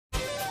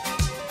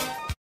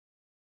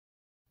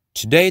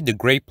Today, the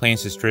Great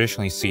Plains is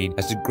traditionally seen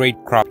as a great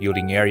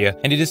crop-yielding area,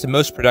 and it is the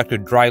most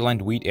productive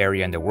dryland wheat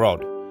area in the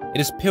world. It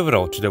is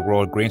pivotal to the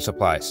world grain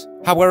supplies.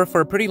 However,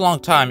 for a pretty long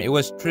time, it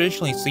was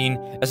traditionally seen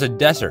as a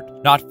desert,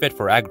 not fit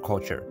for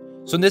agriculture.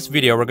 So in this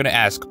video, we're going to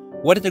ask,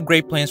 what if the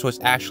Great Plains was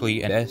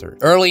actually a desert?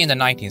 Early in the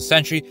 19th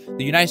century,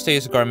 the United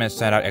States government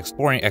sent out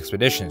exploring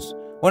expeditions.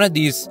 One of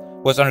these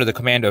was under the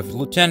command of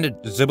Lieutenant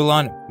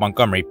Zebulon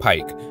Montgomery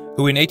Pike,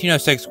 who in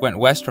 1806 went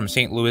west from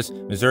St. Louis,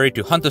 Missouri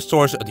to hunt the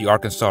source of the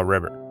Arkansas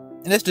River.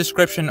 In this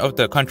description of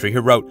the country, he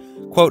wrote,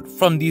 quote,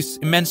 "From these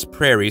immense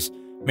prairies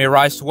may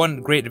arise one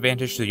great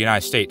advantage to the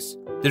United States,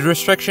 the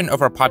restriction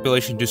of our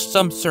population to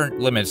some certain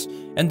limits,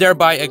 and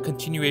thereby a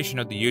continuation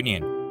of the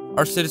Union.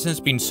 Our citizens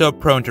being so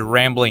prone to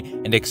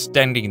rambling and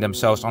extending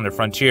themselves on the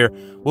frontier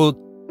will,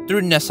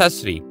 through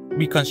necessity,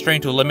 be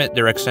constrained to limit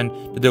their extent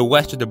to the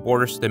west of the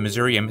borders of the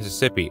Missouri and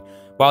Mississippi,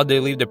 while they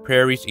leave the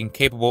prairies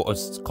incapable of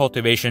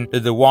cultivation to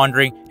the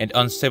wandering and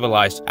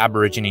uncivilized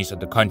aborigines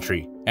of the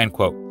country." End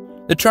quote.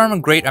 The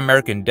term Great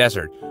American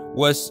Desert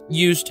was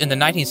used in the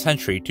 19th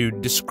century to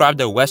describe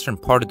the western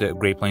part of the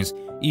Great Plains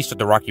east of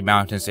the Rocky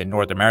Mountains in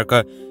North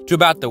America to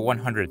about the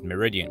 100th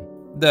meridian.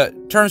 The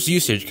term's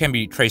usage can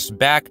be traced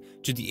back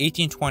to the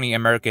 1820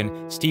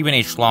 American Stephen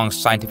H. Long's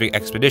scientific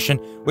expedition,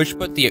 which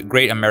put the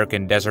Great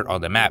American Desert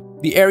on the map.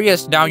 The area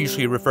is now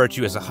usually referred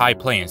to as the High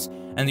Plains,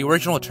 and the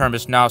original term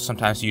is now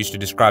sometimes used to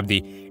describe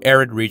the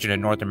arid region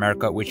in North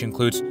America, which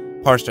includes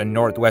parts of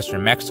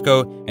northwestern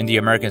Mexico and the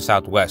American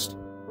Southwest.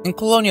 In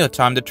colonial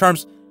time, the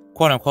term's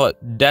quote-unquote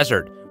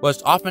desert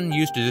was often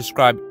used to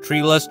describe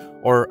treeless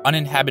or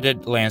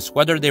uninhabited lands,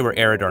 whether they were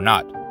arid or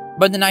not.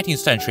 But in the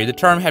 19th century, the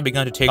term had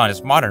begun to take on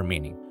its modern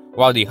meaning.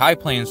 While the High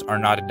Plains are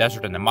not a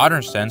desert in the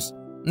modern sense,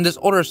 in this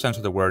older sense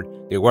of the word,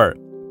 they were.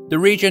 The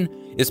region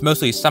is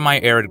mostly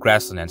semi-arid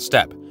grassland and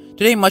steppe.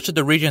 Today, much of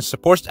the region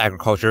supports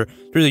agriculture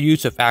through the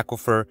use of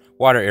aquifer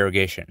water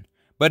irrigation.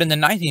 But in the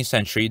 19th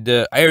century,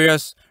 the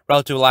area's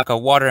relative lack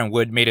of water and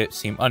wood made it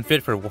seem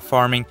unfit for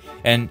farming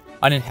and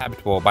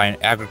uninhabitable by an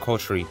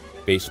agriculturally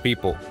based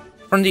people.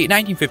 From the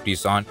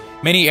 1950s on,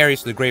 many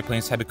areas of the Great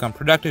Plains had become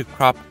productive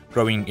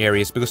crop-growing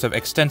areas because of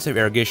extensive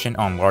irrigation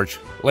on large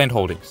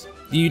landholdings.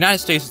 The United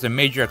States is a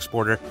major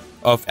exporter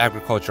of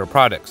agricultural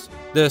products.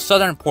 The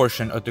southern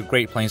portion of the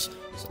Great Plains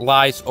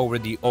lies over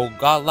the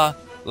Ogallala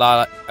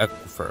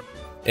Aquifer,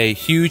 a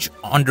huge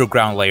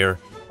underground layer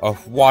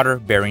of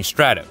water-bearing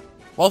strata.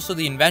 Also,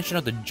 the invention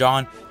of the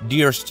John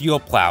Deere steel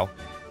plow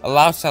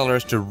allowed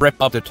settlers to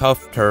rip up the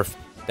tough turf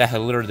that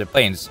had littered the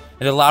plains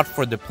and allowed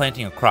for the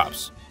planting of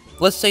crops.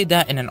 Let's say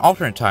that in an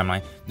alternate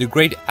timeline, the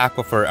Great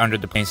Aquifer under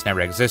the plains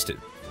never existed.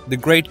 The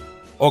Great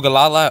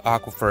Ogallala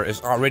Aquifer is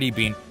already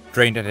being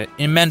drained at an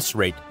immense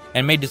rate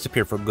and may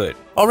disappear for good.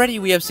 Already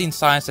we have seen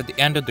signs that the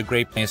end of the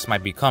Great Plains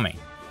might be coming.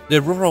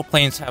 The rural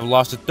plains have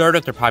lost a third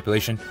of their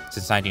population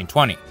since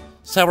 1920.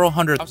 Several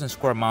 100,000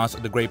 square miles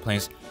of the Great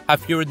Plains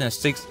have fewer than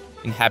 6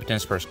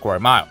 inhabitants per square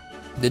mile.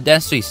 The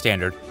density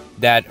standard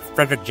that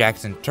Frederick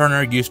Jackson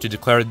Turner used to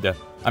declare the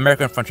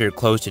American frontier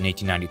closed in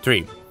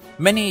 1893.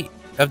 Many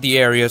of the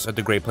areas of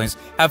the Great Plains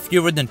have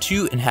fewer than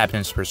 2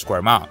 inhabitants per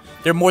square mile.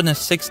 There are more than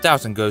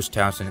 6,000 ghost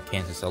towns in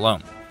Kansas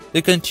alone.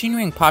 The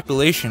continuing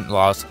population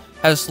loss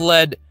has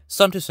led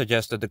some to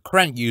suggest that the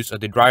current use of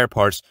the drier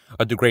parts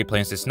of the Great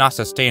Plains is not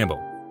sustainable,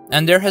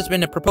 and there has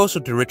been a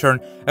proposal to return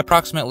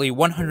approximately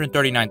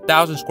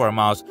 139,000 square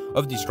miles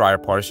of these drier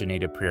parts to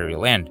native prairie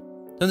land.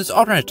 In this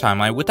alternate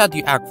timeline, without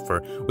the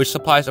aquifer, which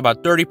supplies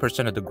about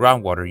 30% of the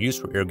groundwater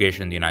used for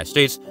irrigation in the United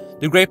States,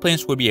 the Great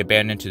Plains would be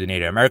abandoned to the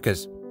Native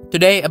Americans.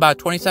 Today, about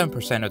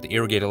 27% of the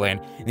irrigated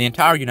land in the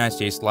entire United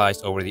States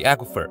lies over the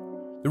aquifer.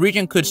 The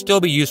region could still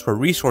be used for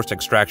resource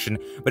extraction,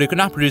 but it could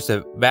not produce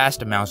the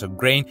vast amounts of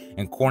grain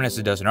and corn as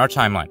it does in our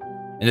timeline.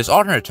 In this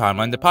alternate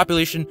timeline, the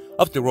population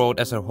of the world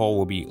as a whole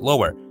will be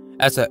lower,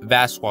 as a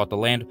vast swath of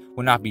land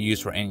would not be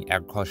used for any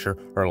agriculture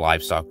or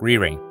livestock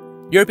rearing.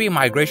 European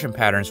migration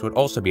patterns would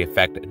also be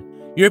affected.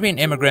 European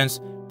immigrants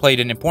played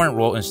an important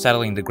role in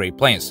settling the Great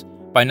Plains.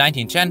 By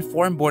 1910,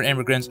 foreign-born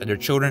immigrants and their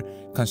children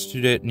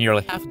constituted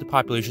nearly half of the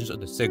populations of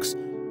the 6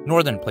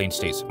 northern plain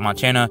states: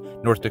 Montana,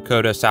 North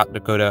Dakota, South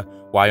Dakota,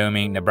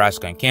 Wyoming,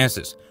 Nebraska, and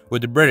Kansas,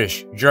 with the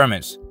British,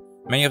 Germans,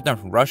 many of them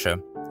from Russia,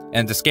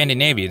 and the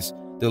Scandinavians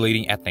the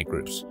leading ethnic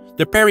groups.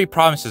 The prairie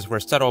provinces were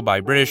settled by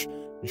British,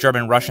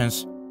 German,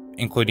 Russians,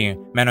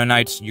 including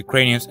Mennonites,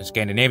 Ukrainians, and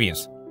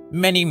Scandinavians.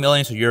 Many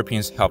millions of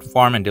Europeans helped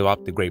farm and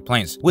develop the Great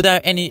Plains.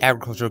 Without any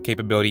agricultural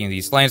capability in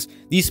these lands,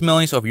 these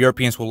millions of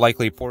Europeans will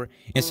likely pour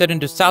instead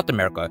into South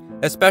America,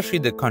 especially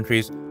the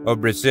countries of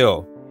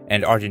Brazil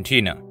and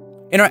Argentina.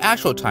 In our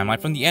actual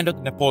timeline, from the end of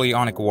the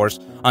Napoleonic Wars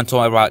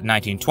until about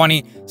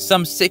 1920,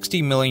 some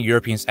 60 million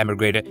Europeans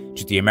emigrated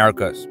to the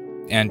Americas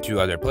and to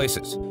other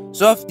places.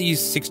 So of these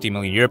 60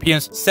 million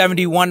Europeans,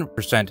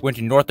 71% went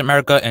to North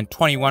America and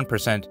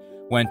 21%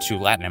 went to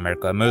Latin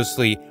America,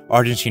 mostly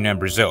Argentina and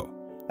Brazil.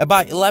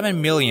 About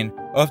 11 million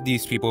of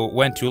these people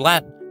went to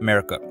Latin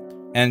America,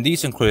 and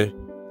these included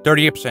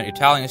 38%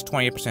 Italians,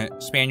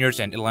 28% Spaniards,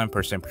 and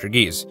 11%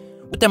 Portuguese.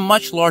 With a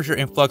much larger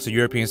influx of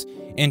Europeans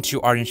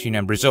into Argentina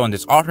and Brazil in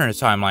this alternate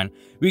timeline,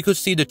 we could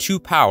see the two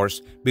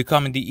powers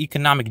becoming the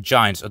economic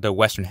giants of the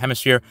Western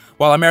Hemisphere,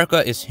 while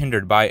America is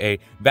hindered by a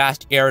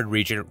vast arid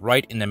region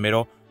right in the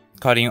middle,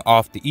 cutting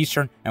off the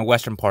eastern and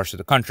western parts of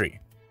the country.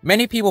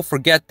 Many people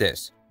forget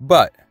this,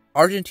 but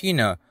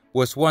Argentina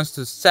was once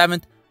the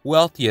 7th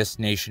wealthiest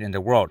nation in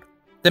the world.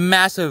 The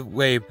massive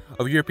wave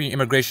of European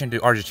immigration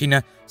to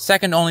Argentina,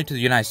 second only to the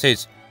United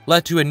States,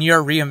 led to a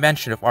near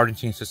reinvention of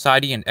Argentine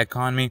society and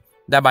economy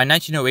that by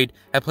 1908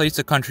 had placed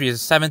the country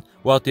as the 7th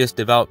wealthiest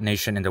developed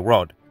nation in the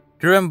world.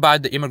 Driven by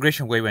the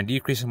immigration wave and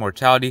decrease in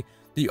mortality,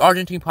 the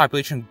Argentine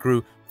population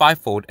grew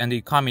 5-fold and the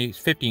economy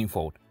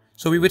 15-fold.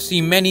 So we would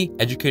see many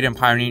educated and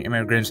pioneering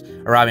immigrants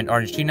arrive in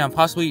Argentina and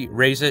possibly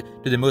raise it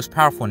to the most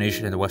powerful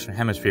nation in the Western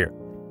Hemisphere.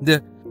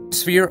 The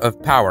sphere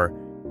of power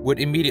would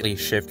immediately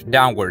shift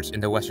downwards in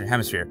the Western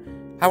Hemisphere.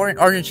 However, in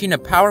Argentina,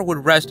 power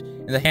would rest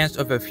in the hands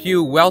of a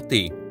few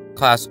wealthy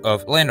class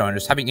of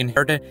landowners having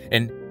inherited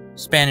a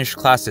Spanish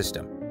class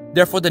system.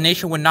 Therefore, the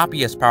nation would not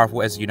be as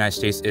powerful as the United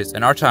States is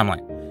in our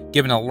timeline.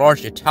 Given a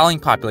large Italian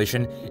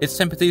population, its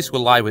sympathies would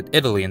lie with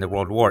Italy in the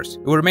world wars.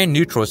 It would remain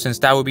neutral since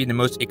that would be the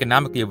most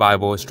economically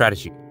viable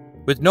strategy.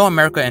 With no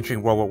America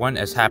entering World War I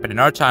as happened in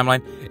our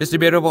timeline, it's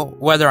debatable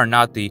whether or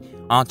not the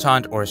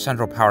Entente or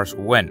Central Powers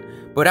will win,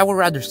 but I would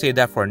rather save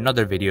that for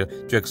another video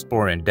to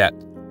explore in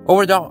depth.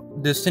 Overall,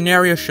 the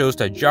scenario shows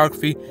that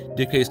geography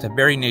dictates the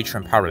very nature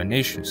and power of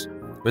nations.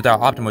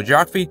 Without optimal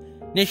geography,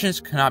 nations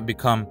cannot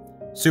become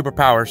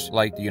superpowers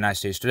like the United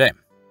States today.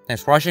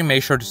 Thanks for watching,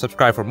 make sure to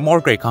subscribe for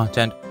more great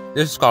content.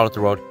 This is Scholar of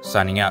the World,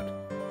 signing out.